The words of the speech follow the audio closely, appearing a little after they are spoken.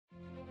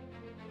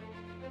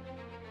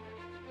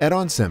At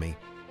onsemi,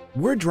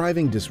 we're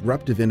driving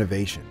disruptive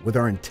innovation with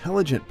our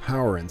intelligent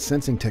power and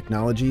sensing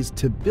technologies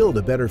to build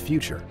a better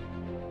future.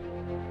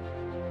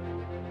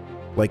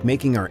 Like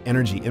making our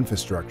energy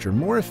infrastructure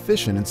more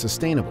efficient and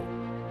sustainable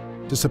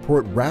to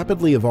support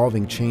rapidly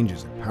evolving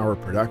changes in power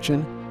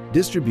production,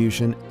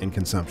 distribution, and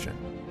consumption.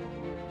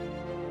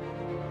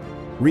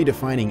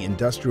 Redefining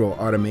industrial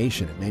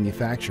automation and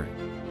manufacturing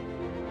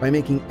by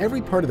making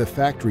every part of the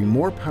factory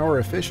more power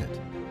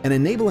efficient and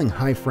enabling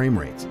high frame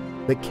rates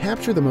that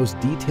capture the most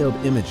detailed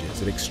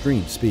images at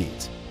extreme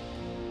speeds.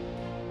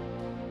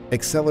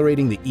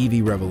 Accelerating the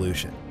EV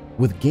revolution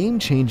with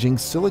game-changing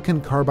silicon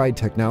carbide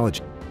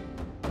technology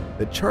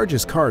that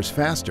charges cars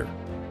faster,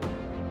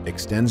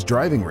 extends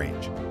driving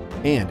range,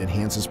 and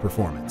enhances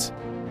performance.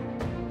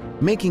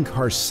 Making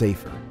cars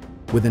safer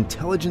with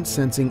intelligent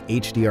sensing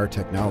HDR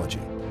technology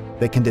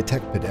that can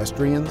detect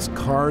pedestrians,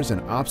 cars,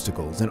 and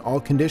obstacles in all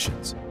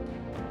conditions,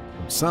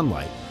 from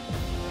sunlight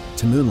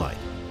to moonlight.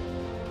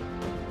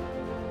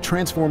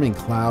 Transforming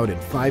cloud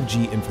and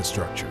 5G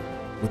infrastructure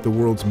with the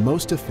world's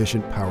most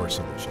efficient power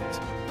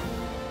solutions.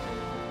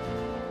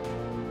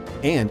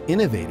 And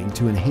innovating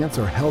to enhance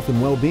our health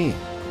and well-being,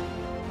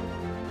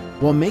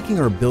 while making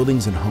our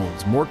buildings and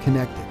homes more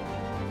connected,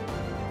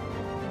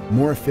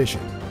 more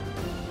efficient,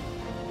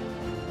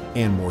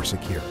 and more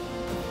secure.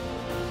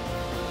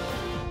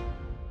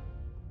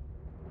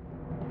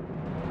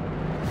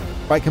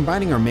 By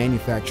combining our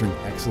manufacturing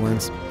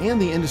excellence and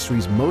the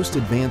industry's most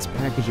advanced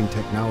packaging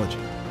technology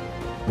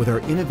with our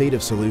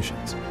innovative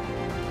solutions,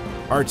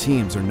 our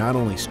teams are not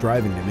only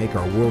striving to make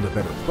our world a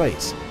better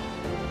place,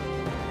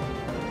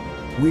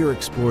 we are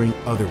exploring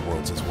other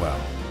worlds as well.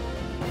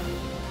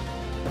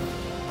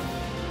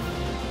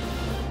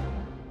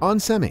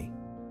 onsemi,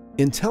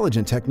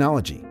 intelligent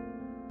technology,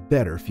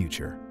 better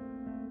future.